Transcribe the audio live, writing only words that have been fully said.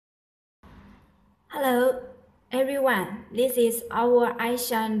Hello, everyone. This is our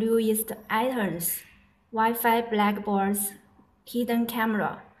iShine newest items, Wi-Fi Blackboard's hidden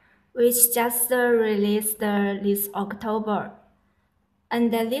camera, which just released this October.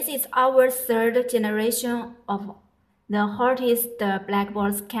 And this is our third generation of the hottest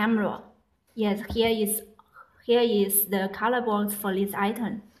Blackboard's camera. Yes, here is the color box for this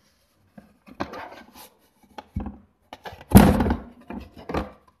item.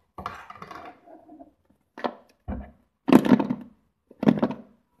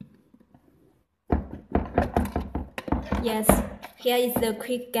 Yes, here is the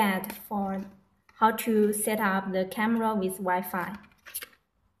quick guide for how to set up the camera with Wi-Fi.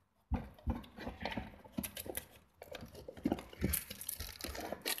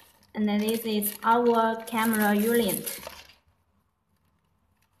 And then this is our camera unit.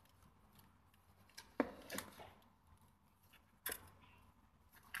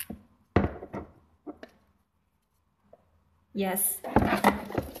 Yes.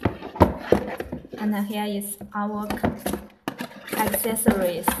 And then here is our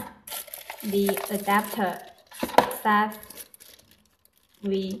accessories, the adapter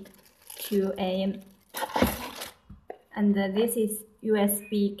 5V2A, and this is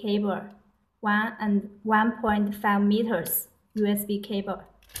USB cable, 1 and 1.5 meters USB cable,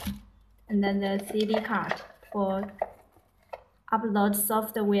 and then the CD card for upload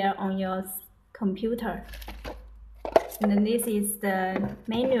software on your computer. And then this is the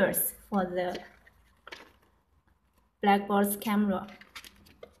manuals for the Blackboard's camera.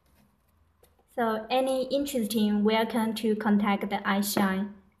 So any interesting, welcome to contact the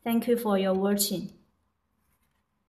iShine. Thank you for your watching.